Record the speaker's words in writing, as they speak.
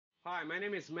Hi, my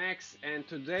name is Max, and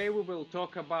today we will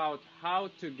talk about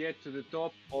how to get to the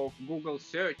top of Google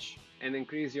search and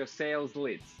increase your sales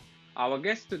leads. Our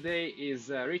guest today is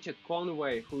Richard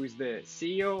Conway, who is the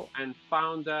CEO and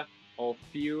founder of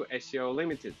Few SEO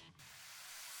Limited.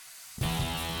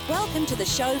 Welcome to the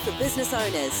show for business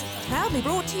owners, proudly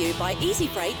brought to you by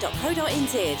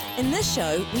easyfreight.co.nz. In this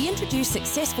show, we introduce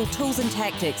successful tools and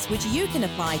tactics which you can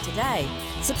apply today.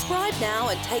 Subscribe now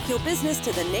and take your business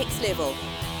to the next level.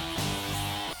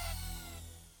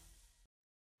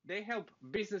 They help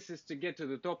businesses to get to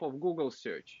the top of Google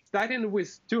search. Starting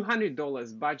with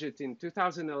 $200 budget in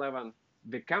 2011,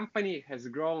 the company has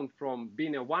grown from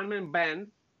being a one-man band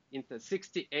into a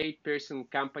 68-person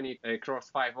company across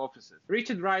 5 offices.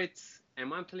 Richard writes a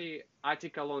monthly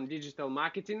article on digital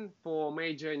marketing for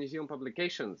major New Zealand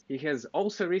publications. He has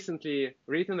also recently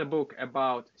written a book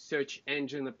about search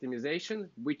engine optimization,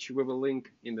 which we will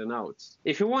link in the notes.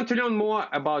 If you want to learn more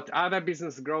about other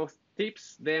business growth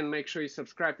tips, then make sure you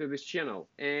subscribe to this channel,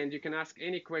 and you can ask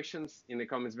any questions in the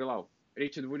comments below.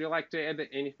 Richard, would you like to add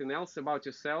anything else about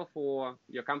yourself or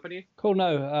your company? Cool.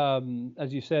 No,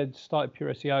 as you said, started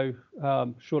Pure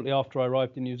SEO shortly after I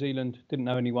arrived in New Zealand. Didn't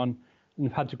know anyone and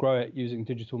have had to grow it using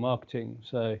digital marketing.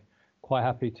 So quite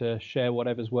happy to share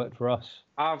whatever's worked for us.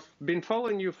 I've been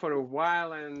following you for a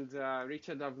while, and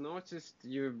Richard, I've noticed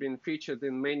you've been featured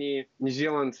in many New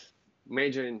Zealand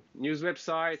major news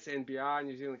websites, NPR,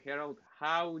 New Zealand Herald.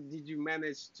 How did you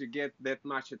manage to get that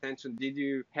much attention? Did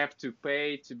you have to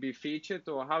pay to be featured,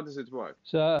 or how does it work?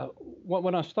 So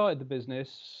when I started the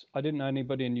business, I didn't know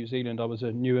anybody in New Zealand. I was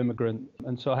a new immigrant,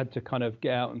 and so I had to kind of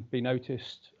get out and be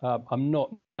noticed. I'm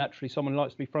not naturally someone who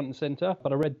likes to be front and center,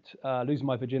 but I read Losing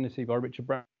My Virginity by Richard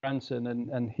Branson,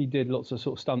 and he did lots of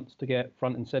sort of stunts to get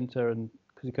front and center, and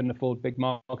because he couldn't afford big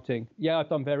marketing. Yeah, I've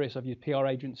done various. I've used PR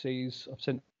agencies. I've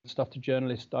sent stuff to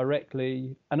journalists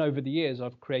directly, and over the years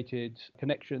I've created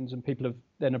connections, and people have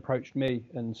then approached me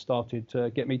and started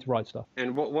to get me to write stuff.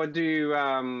 And what do you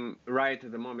write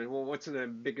at the moment? What's the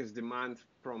biggest demand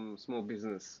from small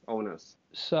business owners?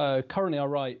 So currently I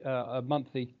write a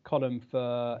monthly column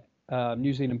for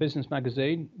New Zealand Business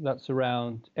Magazine. That's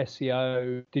around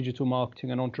SEO, digital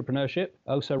marketing and entrepreneurship.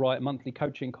 I also write a monthly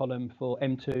coaching column for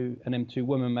M2 and M2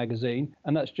 Women Magazine.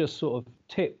 And that's just sort of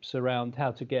tips around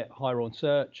how to get higher on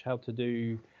search, how to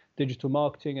do digital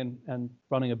marketing and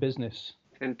running a business.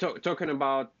 And talking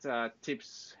about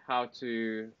tips how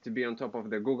to be on top of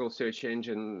the Google search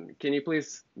engine, can you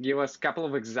please give us a couple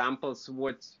of examples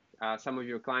what some of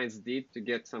your clients did to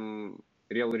get some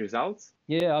real results?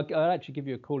 Yeah, I'll actually give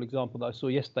you a cool example that I saw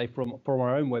yesterday from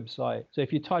our own website. So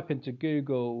if you type into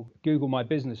Google My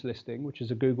Business Listing, which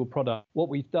is a Google product, what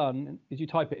we've done is you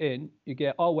type it in, you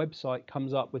get our website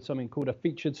comes up with something called a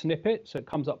featured snippet. So it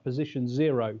comes up position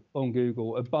 0 on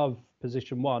Google above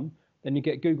position 1. Then you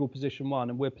get Google position 1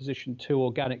 and we're position 2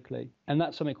 organically. And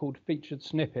that's something called featured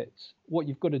snippets. What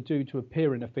you've got to do to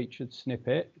appear in a featured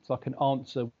snippet, it's like an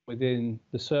answer within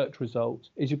the search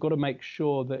results, is you've got to make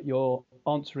sure that you're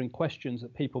answering questions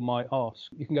that people might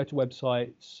ask. You can go to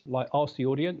websites like Ask the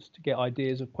Audience to get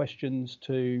ideas of questions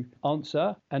to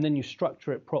answer, and then you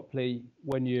structure it properly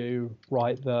when you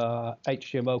write the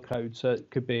HTML code. So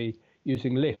it could be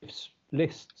using lists,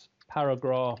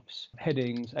 paragraphs,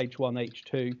 headings, H1,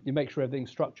 H2. You make sure everything's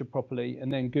structured properly,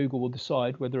 and then Google will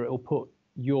decide whether it will put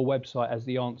your website as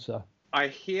the answer. I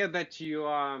hear that you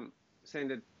are saying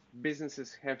that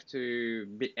businesses have to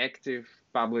be active,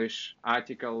 publish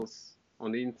articles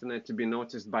on the internet to be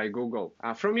noticed by Google.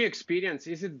 From your experience,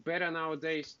 is it better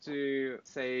nowadays to,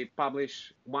 say,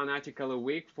 publish 1 article a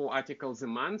week, 4 articles a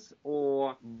month,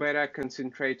 or better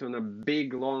concentrate on a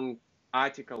big, long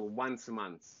article once a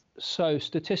month? So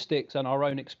statistics and our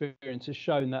own experience has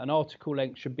shown that an article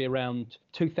length should be around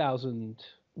 2,000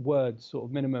 words sort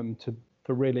of minimum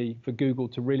for Google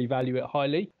to really value it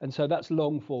highly. And so that's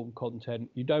long form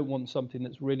content. You don't want something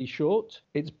that's really short.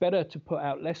 It's better to put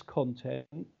out less content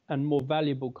and more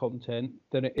valuable content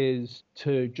than it is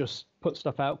to just put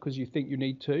stuff out because you think you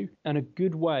need to. And a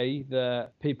good way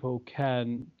that people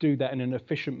can do that in an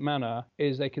efficient manner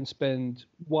is they can spend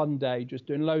one day just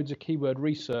doing loads of keyword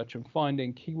research and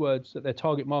finding keywords that their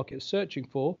target market is searching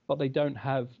for, but they don't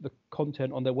have the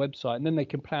content on their website. And then they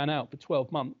can plan out for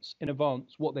 12 months in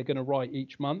advance what they're going to write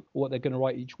each month, or what they're going to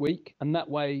write each week. And that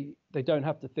way they don't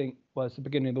have to think, well, it's the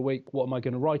beginning of the week, what am I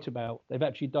going to write about? They've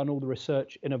actually done all the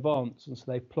research in advance, and so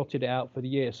they've plotted it out for the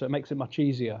year. So it makes it much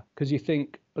easier, because you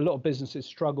think a lot of businesses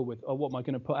struggle with, oh, what am I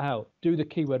going to put out? Do the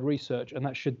keyword research, and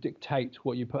that should dictate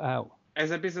what you put out.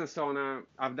 as a business owner,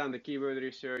 I've done the keyword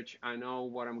research. I know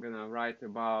what I'm gonna write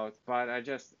about, but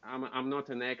I'm not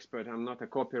an expert. I'm not a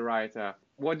copywriter.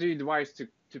 What do you advise to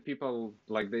people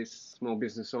like this, small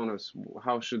business owners?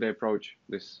 How should they approach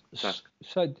this task?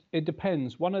 So it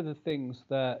depends. One of the things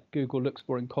that Google looks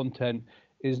for in content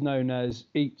is known as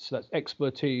EATS, that's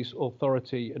expertise,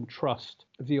 authority, and trust.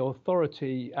 The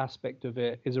authority aspect of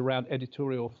it is around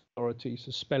editorial authority,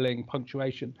 so spelling,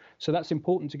 punctuation. So that's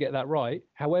important to get that right.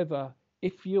 However,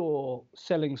 if you're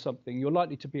selling something, you're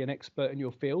likely to be an expert in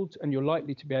your field and you're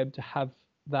likely to be able to have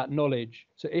that knowledge.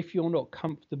 So if you're not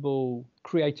comfortable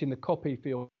creating the copy for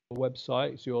your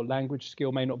website, so your language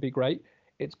skill may not be great,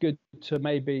 it's good to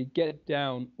maybe get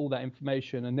down all that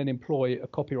information and then employ a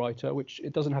copywriter, which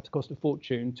it doesn't have to cost a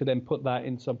fortune, to then put that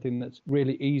in something that's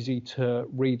really easy to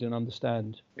read and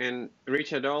understand. And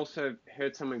Richard, also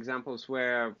heard some examples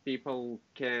where people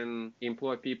can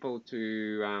employ people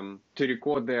to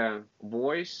record their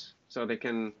voice. So they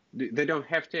don't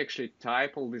have to actually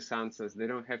type all these answers. They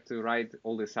don't have to write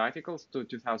all these articles.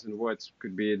 2,000 words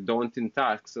could be a daunting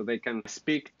task. So they can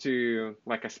speak to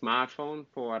like a smartphone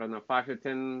for, 5 to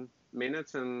 10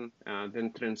 minutes and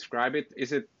then transcribe it.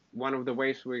 Is it one of the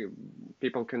ways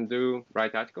people can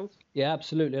write articles? Yeah,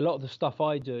 absolutely. A lot of the stuff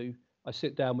I do, I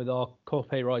sit down with our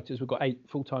copywriters. We've got 8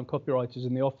 full-time copywriters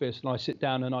in the office, and I sit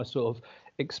down and I sort of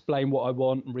explain what I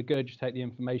want and regurgitate the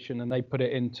information, and they put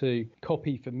it into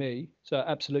copy for me. So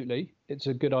absolutely, it's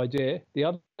a good idea. The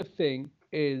other thing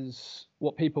is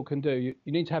what people can do.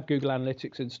 You need to have Google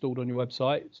Analytics installed on your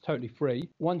website. It's totally free.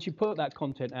 Once you put that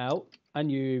content out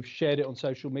and you've shared it on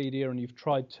social media and you've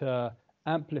tried to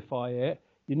amplify it,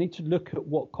 you need to look at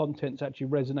what content's actually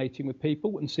resonating with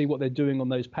people and see what they're doing on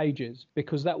those pages,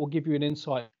 because that will give you an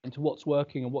insight into what's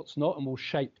working and what's not and will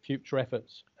shape future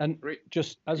efforts. And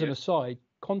just as an aside,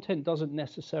 content doesn't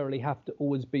necessarily have to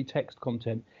always be text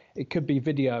content. It could be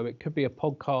video, it could be a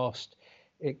podcast,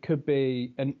 it could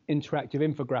be an interactive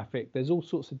infographic. There's all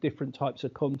sorts of different types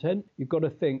of content. You've got to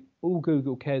think all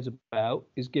Google cares about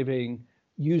is giving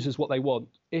users what they want.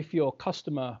 If your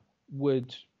customer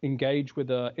would engage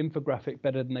with an infographic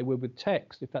better than they would with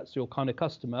text, if that's your kind of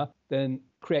customer, then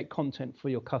create content for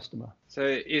your customer. So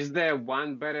is there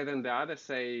one better than the other,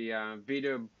 say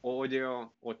video,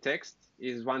 audio, or text?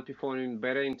 Is one performing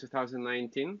better in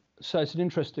 2019? So it's an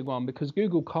interesting one because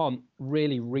Google can't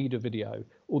really read a video,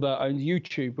 although it owns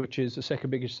YouTube, which is the second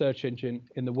biggest search engine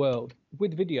in the world.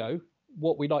 With video,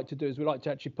 what we like to do is we like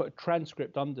to actually put a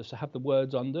transcript under, so have the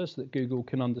words under so that Google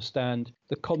can understand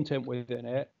the content within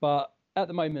it. But at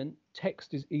the moment,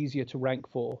 text is easier to rank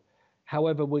for.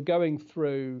 However, we're going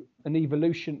through an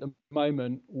evolution at the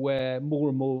moment where more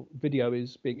and more video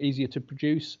is being easier to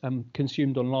produce and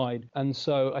consumed online. And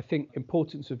so I think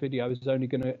importance of video is only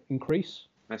going to increase.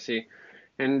 I see.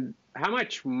 And how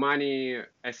much money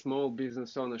a small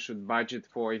business owner should budget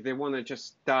for if they want to just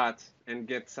start and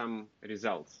get some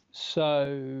results? So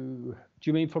do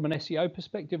you mean from an SEO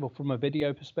perspective or from a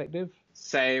video perspective?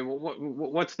 Say,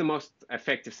 what's the most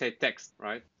effective, say, text,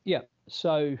 right? Yeah.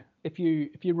 So if you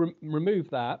remove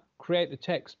that, create the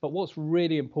text. But what's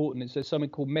really important is there's something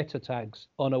called meta tags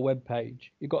on a web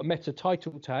page. You've got a meta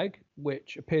title tag,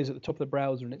 which appears at the top of the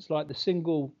browser, and it's like the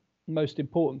single most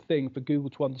important thing for Google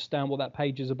to understand what that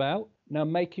page is about. Now,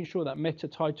 making sure that meta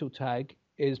title tag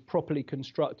is properly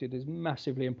constructed is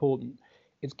massively important.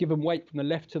 It's given weight from the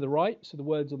left to the right, so the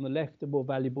words on the left are more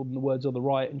valuable than the words on the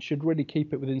right and should really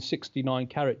keep it within 69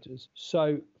 characters.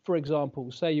 So, for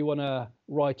example, say you want to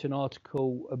write an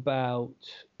article about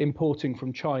importing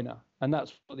from China, and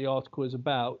that's what the article is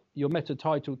about. Your meta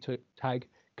title tag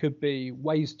could be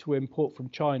ways to import from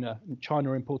China and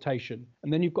China importation.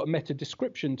 And then you've got a meta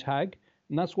description tag,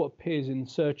 and that's what appears in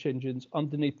search engines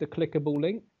underneath the clickable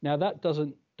link. Now, that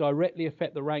doesn't directly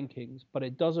affect the rankings, but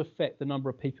it does affect the number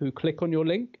of people who click on your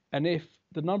link. And if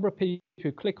the number of people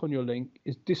who click on your link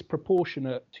is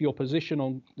disproportionate to your position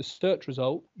on the search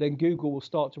result, then Google will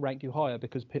start to rank you higher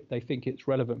because they think it's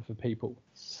relevant for people.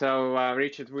 So,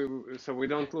 Richard, we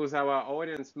don't lose our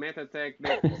audience. Meta tag,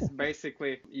 that's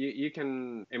basically you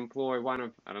can employ one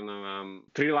of,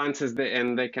 freelancers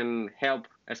and they can help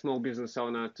a small business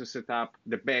owner to set up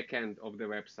the back end of the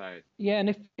website. Yeah,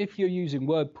 and if you're using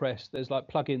WordPress, there's like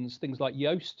plugins, things like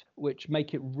Yoast, which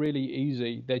make it really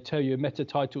easy. They tell you a meta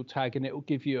title tag and it will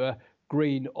give you a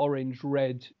green, orange,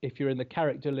 red if you're in the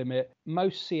character limit.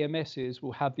 Most CMSs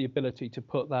will have the ability to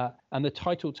put that, and the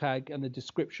title tag and the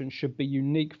description should be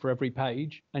unique for every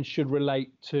page and should relate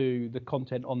to the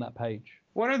content on that page.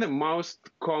 What are the most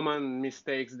common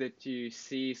mistakes that you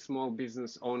see small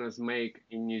business owners make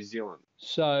in New Zealand?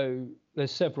 So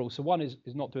there's several. So one is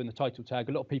not doing the title tag.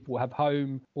 A lot of people have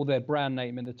home or their brand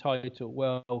name in the title.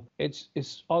 Well, it's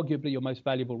arguably your most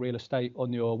valuable real estate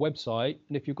on your website.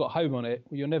 And if you've got home on it,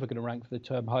 well, you're never going to rank for the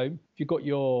term home. If you've got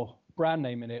your brand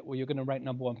name in it, well, you're going to rank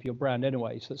number one for your brand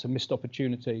anyway. So that's a missed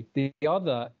opportunity. The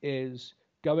other is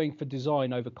going for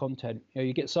design over content.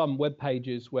 You get some web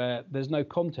pages where there's no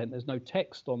content, there's no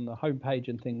text on the homepage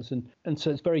and things. And so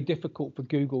it's very difficult for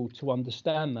Google to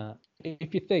understand that.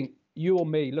 If you think, you or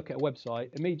me look at a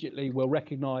website, immediately we'll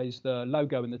recognize the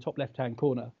logo in the top left-hand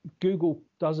corner. Google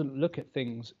doesn't look at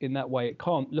things in that way. It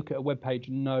can't look at a web page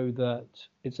and know that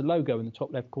it's a logo in the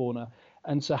top left corner.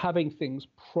 And so having things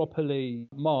properly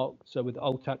marked, so with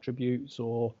alt attributes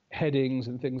or headings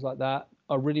and things like that,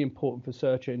 are really important for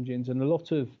search engines. And a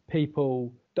lot of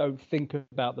people don't think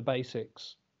about the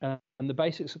basics. And the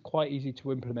basics are quite easy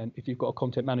to implement if you've got a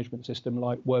content management system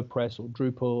like WordPress or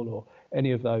Drupal or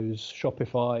any of those,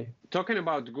 Shopify. Talking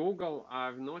about Google,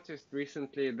 I've noticed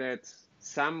recently that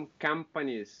some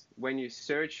companies, when you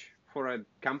search for a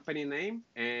company name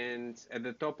and at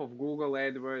the top of Google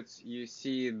AdWords, you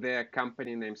see their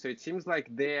company name. So it seems like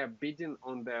they're bidding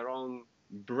on their own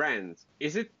brand.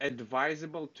 Is it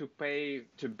advisable to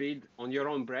bid on your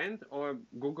own brand, or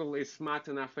Google is smart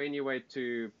enough anyway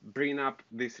to bring up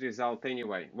this result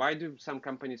anyway? Why do some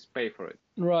companies pay for it?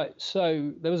 Right.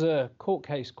 So there was a court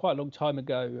case quite a long time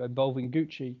ago involving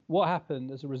Gucci. What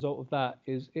happened as a result of that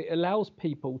is it allows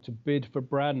people to bid for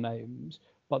brand names,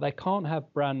 but they can't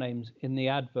have brand names in the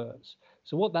adverts.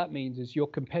 So what that means is your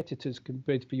competitors can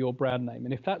bid for your brand name.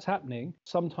 And if that's happening,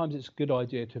 sometimes it's a good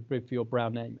idea to bid for your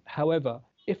brand name. However,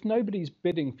 if nobody's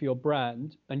bidding for your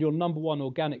brand and you're number one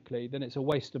organically, then it's a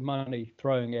waste of money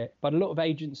throwing it. But a lot of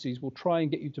agencies will try and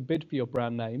get you to bid for your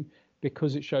brand name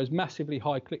because it shows massively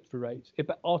high click-through rates. It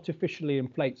artificially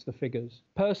inflates the figures.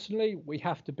 Personally, we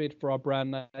have to bid for our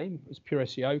brand name as Pure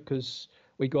SEO because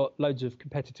we got loads of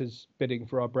competitors bidding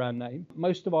for our brand name.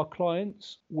 Most of our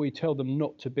clients, we tell them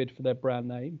not to bid for their brand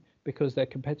name because their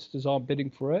competitors aren't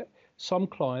bidding for it. Some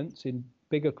clients, in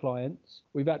bigger clients,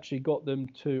 we've actually got them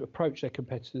to approach their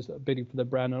competitors that are bidding for their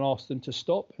brand and ask them to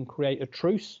stop and create a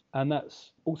truce. And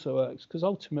that's also works because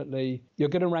ultimately you're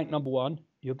going to rank number one.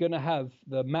 You're going to have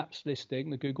the Maps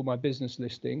listing, the Google My Business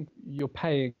listing. You're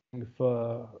paying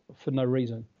for no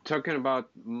reason. Talking about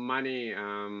money,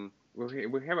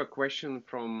 we have a question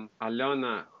from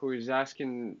Alona who is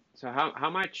asking, so how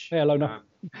much? Hey, Alona.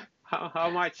 How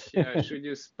much should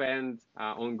you spend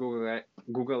on Google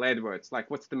AdWords? Like,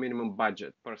 what's the minimum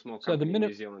budget for a small company in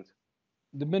New Zealand?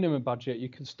 The minimum budget, you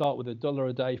can start with $1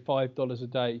 a day, $5 a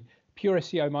day. Pure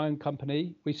SEO, my own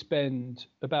company, we spend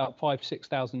about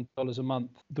 $5,000-6,000 a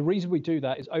month. The reason we do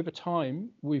that is over time,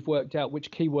 we've worked out which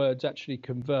keywords actually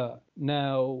convert.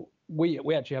 Now, we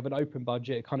actually have an open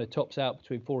budget. It kind of tops out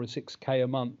between 4 and 6K a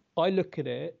month. I look at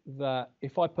it that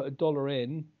if I put $1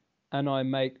 in and I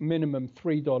make minimum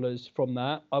 $3 from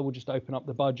that, I will just open up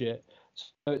the budget.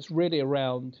 So it's really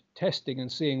around testing and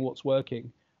seeing what's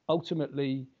working.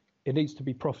 Ultimately, it needs to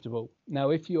be profitable.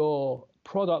 Now, if your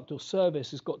product or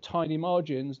service has got tiny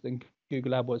margins, then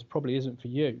Google AdWords probably isn't for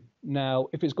you. Now,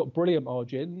 if it's got brilliant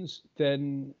margins,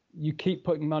 then you keep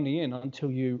putting money in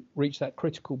until you reach that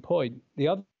critical point. The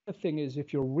other thing is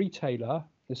if you're a retailer,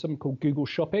 there's something called Google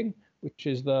Shopping, which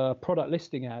is the product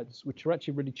listing ads, which are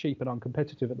actually really cheap and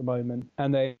uncompetitive at the moment.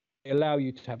 And they allow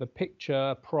you to have a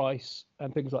picture, price,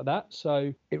 and things like that.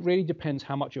 So it really depends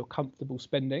how much you're comfortable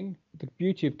spending. The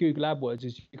beauty of Google AdWords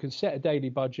is you can set a daily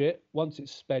budget. Once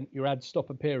it's spent, your ads stop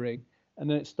appearing, and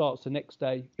then it starts the next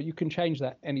day. But you can change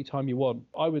that anytime you want.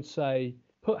 I would say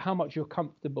put how much you're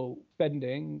comfortable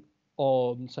spending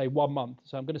on, say, 1 month.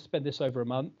 So I'm going to spend this over a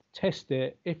month, test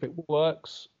it. If it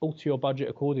works, alter your budget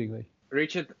accordingly.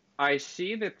 Richard, I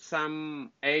see that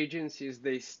some agencies,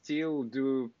 they still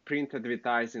do print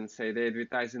advertising, say they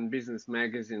advertise in business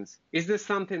magazines. Is there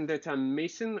something that I'm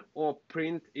missing, or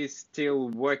print is still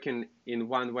working in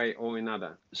one way or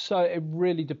another? So it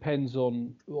really depends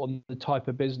on the type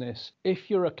of business. If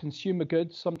you're a consumer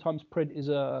goods, sometimes print is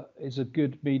a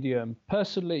good medium.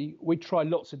 Personally, we try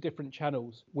lots of different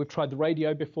channels. We've tried the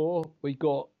radio before. We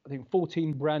got, I think,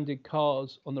 14 branded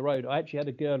cars on the road. I actually had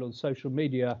a girl on social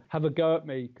media have a go at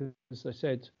me because I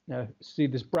said, see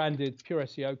this branded Pure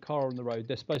SEO car on the road.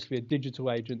 They're supposed to be a digital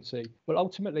agency. Well,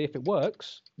 ultimately, if it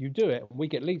works, you do it. We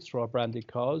get leads for our branded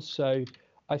cars. So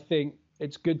I think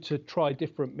it's good to try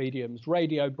different mediums.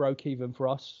 Radio broke even for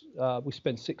us. We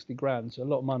spent 60 grand, so a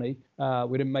lot of money.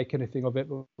 We didn't make anything of it,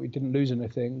 but we didn't lose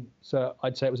anything. So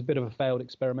I'd say it was a bit of a failed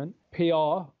experiment.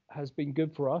 PR has been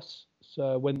good for us.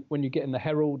 So when you get in the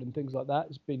Herald and things like that,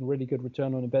 it's been really good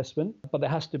return on investment. But there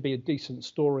has to be a decent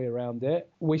story around it.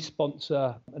 We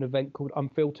sponsor an event called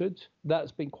Unfiltered.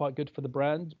 That's been quite good for the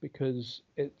brand because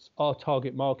it's our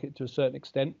target market to a certain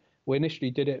extent. We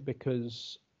initially did it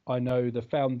because I know the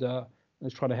founder and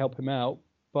was trying to help him out,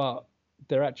 but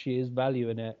there actually is value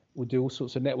in it. We do all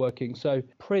sorts of networking. So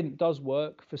print does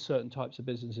work for certain types of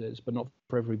businesses, but not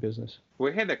for every business.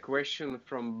 We had a question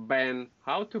from Ben.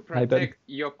 How to Hey, Ben. protect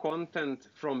your content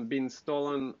from being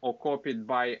stolen or copied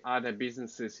by other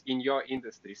businesses in your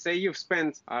industry? Say you've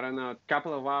spent, I don't know, a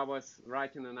couple of hours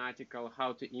writing an article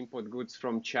how to import goods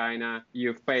from China.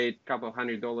 You've paid a couple of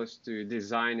 $100 to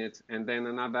design it, and then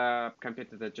another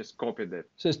competitor just copied it.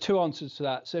 So there's two answers to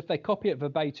that. So if they copy it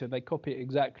verbatim, they copy it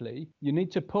exactly. You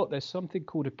need to there's something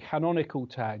called a canonical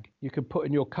tag you can put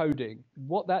in your coding.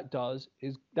 What that does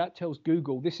is that tells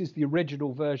Google this is the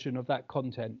original version of that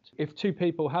content. If two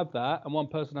people have that and one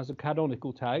person has a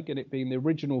canonical tag and it being the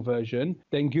original version,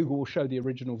 then Google will show the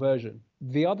original version.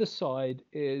 The other side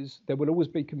is there will always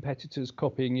be competitors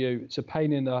copying you. It's a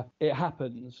pain in the, it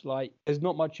happens. Like there's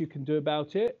not much you can do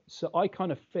about it. So I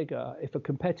kind of figure if a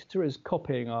competitor is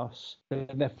copying us, then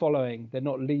they're following, they're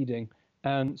not leading.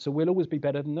 And so we'll always be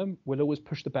better than them. We'll always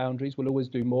push the boundaries. We'll always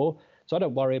do more. So I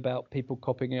don't worry about people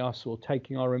copying us or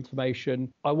taking our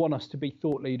information. I want us to be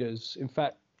thought leaders. In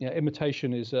fact,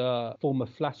 imitation is a form of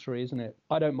flattery, isn't it?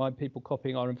 I don't mind people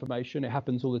copying our information. It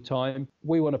happens all the time.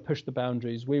 We want to push the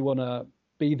boundaries. We want to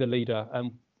be the leader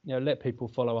and let people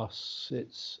follow us.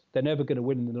 They're never going to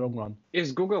win in the long run.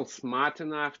 Is Google smart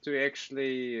enough to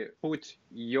actually put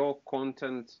your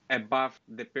content above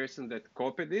the person that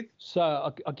copied it? So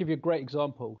I'll give you a great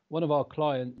example. One of our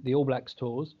clients, the All Blacks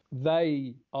Tours,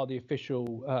 they are the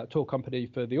official tour company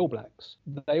for the All Blacks.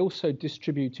 They also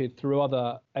distributed through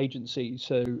other agencies.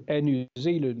 So Air New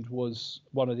Zealand was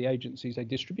one of the agencies they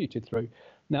distributed through.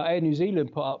 Now, Air New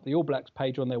Zealand put up the All Blacks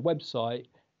page on their website.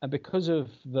 And because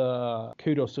of the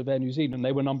kudos of Air New Zealand,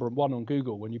 they were number one on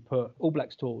Google when you put All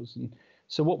Blacks Tours. And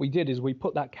so what we did is we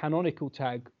put that canonical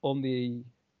tag on the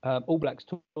All Blacks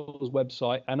Tours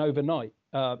website, and overnight,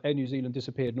 Air New Zealand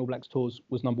disappeared and All Blacks Tours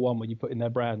was number one when you put in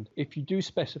their brand. If you do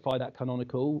specify that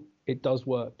canonical, it does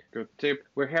work. Good tip.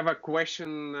 We have a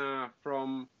question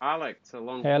from Alex, a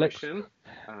long question.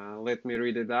 Let me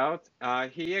read it out.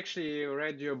 He actually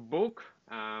read your book.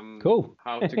 Cool.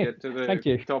 How to get to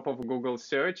the top of Google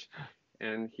search.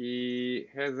 And he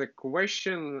has a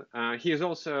question. He is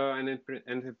also an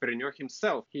entrepreneur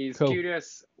himself. He's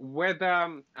curious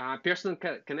whether personal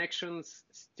connections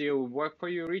still work for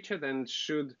you, Richard, and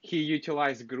should he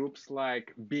utilize groups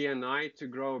like BNI to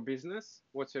grow a business?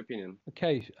 What's your opinion?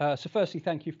 Okay, so firstly,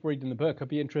 thank you for reading the book. I'd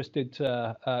be interested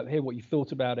to hear what you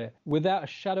thought about it. Without a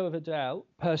shadow of a doubt,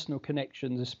 personal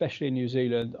connections, especially in New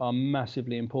Zealand, are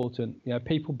massively important.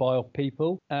 People buy off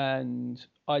people, and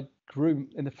I grew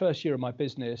in the first year of my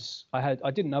business. I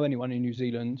didn't know anyone in New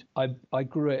Zealand. I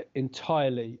grew it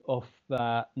entirely off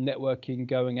that networking,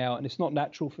 going out, and it's not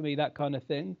natural for me, that kind of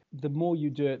thing. The more you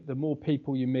do it, the more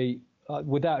people you meet.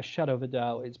 Without a shadow of a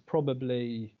doubt, it's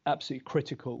probably absolutely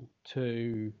critical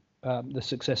to the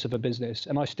success of a business.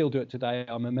 And I still do it today.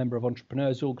 I'm a member of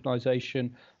Entrepreneurs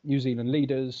Organisation, New Zealand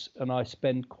Leaders, and I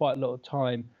spend quite a lot of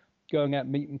time going out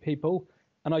meeting people.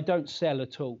 And I don't sell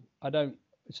at all.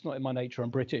 It's not in my nature. I'm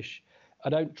British. I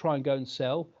don't try and go and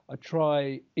sell. I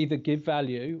try either give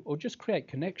value or just create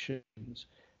connections.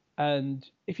 And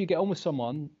if you get on with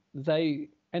someone, they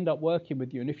end up working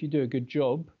with you. And if you do a good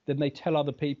job, then they tell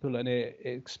other people and it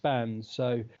expands.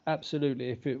 So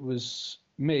absolutely, if it was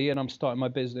me and I'm starting my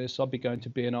business, I'd be going to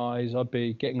BNIs, I'd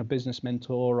be getting a business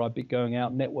mentor, I'd be going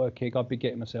out networking, I'd be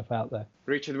getting myself out there.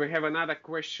 Richard, we have another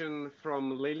question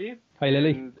from Lily. Hey,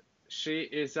 Lily. And she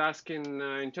is asking,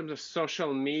 in terms of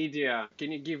social media,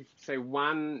 can you give, say,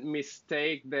 one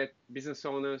mistake that business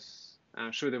owners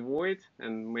should avoid,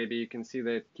 and maybe you can see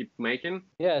that keep making?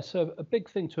 Yeah, so a big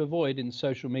thing to avoid in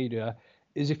social media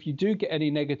is if you do get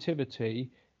any negativity,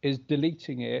 is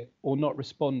deleting it or not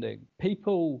responding.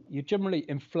 People, you generally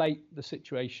inflate the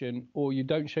situation or you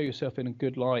don't show yourself in a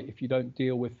good light if you don't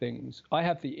deal with things. I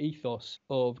have the ethos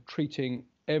of treating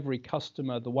every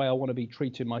customer the way I want to be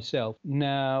treated myself.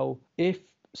 Now, if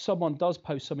someone does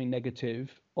post something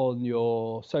negative on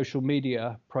your social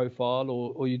media profile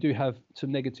or you do have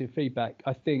some negative feedback,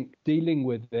 I think dealing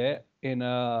with it in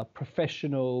a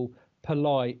professional,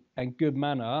 polite and good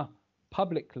manner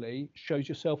publicly shows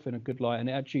yourself in a good light, and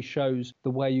it actually shows the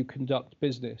way you conduct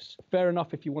business. Fair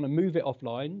enough, if you want to move it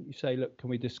offline, you say, look, can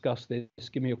we discuss this?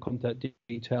 Give me your contact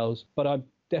details. But I'm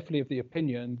definitely of the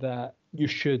opinion that you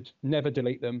should never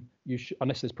delete them. You should,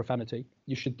 unless there's profanity,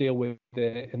 you should deal with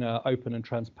it in an open and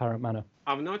transparent manner.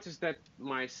 I've noticed that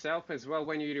myself as well.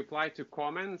 When you reply to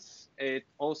comments, it's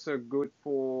also good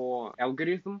for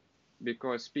algorithm,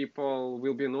 because people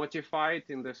will be notified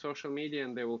in the social media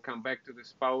and they will come back to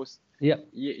this post. Yeah.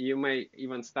 You may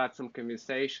even start some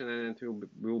conversation and it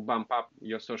will bump up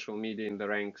your social media in the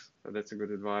ranks. So that's a good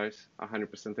advice.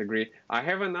 100% agree. I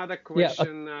have another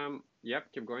question. Yep,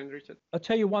 keep going, Richard. I'll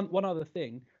tell you one other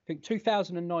thing. I think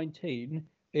 2019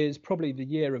 is probably the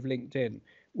year of LinkedIn.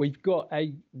 We've got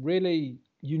a really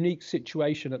unique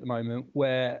situation at the moment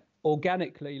where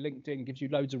organically LinkedIn gives you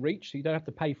loads of reach, so you don't have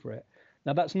to pay for it.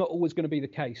 Now, that's not always going to be the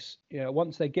case. You know,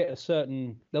 once they get a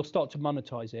certain, they'll start to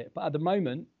monetize it. But at the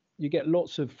moment, you get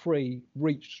lots of free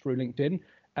reach through LinkedIn.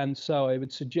 And so I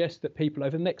would suggest that people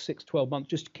over the next 6 to 12 months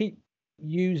just keep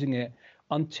using it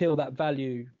until that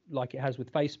value, like it has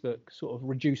with Facebook, sort of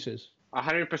reduces.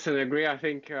 100% agree. I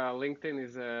think LinkedIn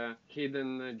is a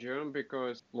hidden gem,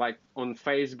 because like on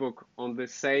Facebook, on the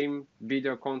same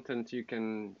video content, you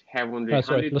can have only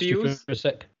 100 views. For a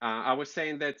sec. I was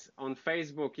saying that on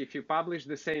Facebook, if you publish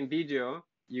the same video,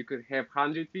 you could have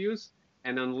 100 views,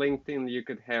 and on LinkedIn, you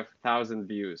could have 1,000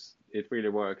 views. It really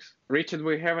works. Richard,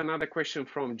 we have another question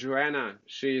from Joanna.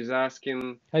 She is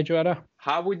asking, hey, Joanna,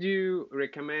 how would you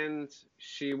recommend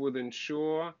she would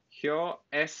ensure her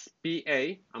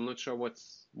SPA, I'm not sure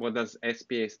what does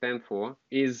SPA stand for,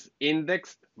 is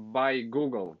indexed by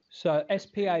Google? So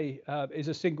SPA is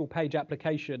a single page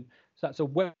application. So that's a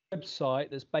website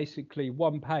that's basically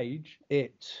one page,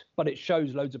 but it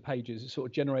shows loads of pages. It sort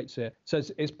of generates it. So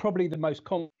it's probably the most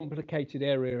complicated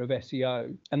area of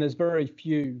SEO, and there's very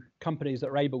few companies that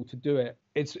are able to do it.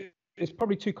 It's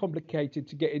probably too complicated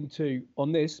to get into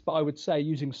on this, but I would say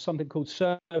using something called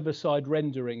server-side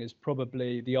rendering is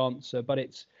probably the answer, but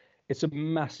it's a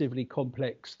massively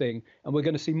complex thing. And we're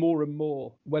going to see more and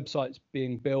more websites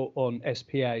being built on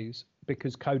SPAs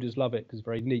because coders love it because it's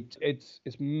very neat. It's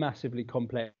massively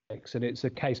complex, and it's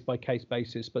a case-by-case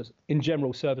basis, but in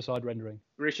general, server-side rendering.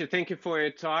 Richard, thank you for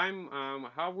your time.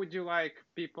 How would you like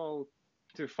people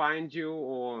to find you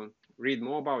or read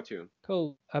more about you?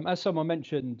 Cool. As someone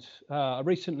mentioned, I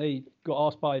recently got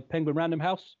asked by Penguin Random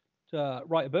House to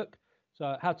write a book.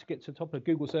 So how to get to the top of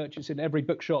Google search. It's in every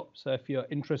bookshop. So if you're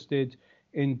interested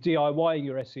in DIYing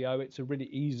your SEO, it's a really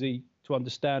easy to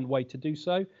understand way to do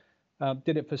so.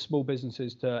 Did it for small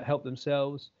businesses to help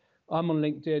themselves. I'm on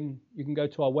LinkedIn. You can go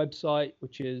to our website,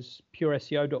 which is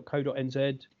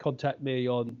pureseo.co.nz. Contact me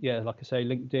on, like I say,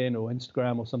 LinkedIn or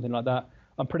Instagram or something like that.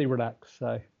 I'm pretty relaxed,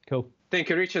 so cool. Thank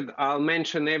you, Richard. I'll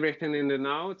mention everything in the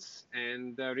notes.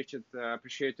 And Richard,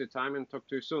 appreciate your time and talk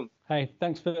to you soon. Hey,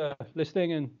 thanks for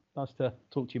listening and nice to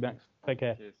talk to you, Max. Take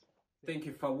care. Cheers. Thank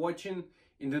you for watching.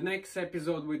 In the next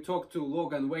episode, we talk to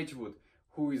Logan Wedgwood,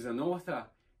 who is an author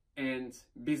and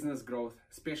business growth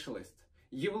specialist.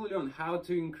 You will learn how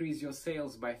to increase your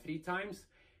sales by 3 times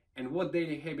and what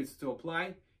daily habits to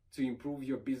apply to improve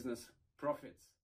your business profits.